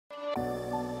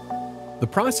The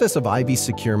process of IV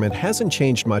securement hasn't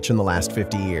changed much in the last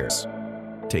 50 years.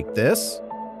 Take this,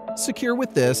 secure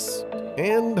with this,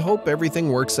 and hope everything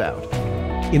works out.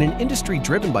 In an industry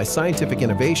driven by scientific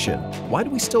innovation, why do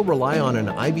we still rely on an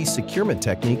IV securement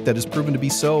technique that has proven to be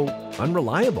so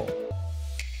unreliable?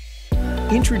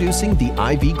 Introducing the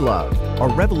IV glove, a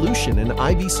revolution in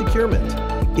IV securement.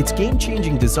 Its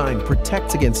game-changing design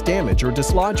protects against damage or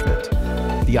dislodgement.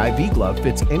 The IV glove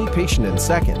fits any patient in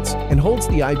seconds and holds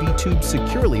the IV tube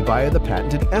securely via the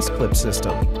patented S-clip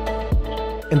system.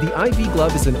 And the IV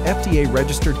glove is an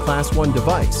FDA-registered Class 1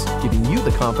 device, giving you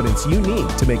the confidence you need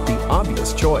to make the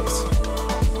obvious choice.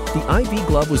 The IV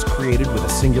glove was created with a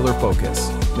singular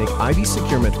focus: make IV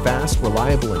securement fast,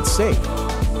 reliable, and safe,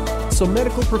 so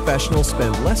medical professionals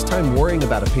spend less time worrying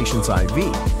about a patient's IV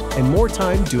and more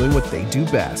time doing what they do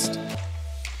best: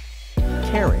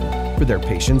 caring for their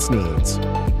patients' needs.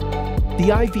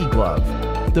 The IV glove,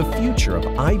 the future of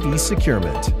IV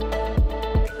securement.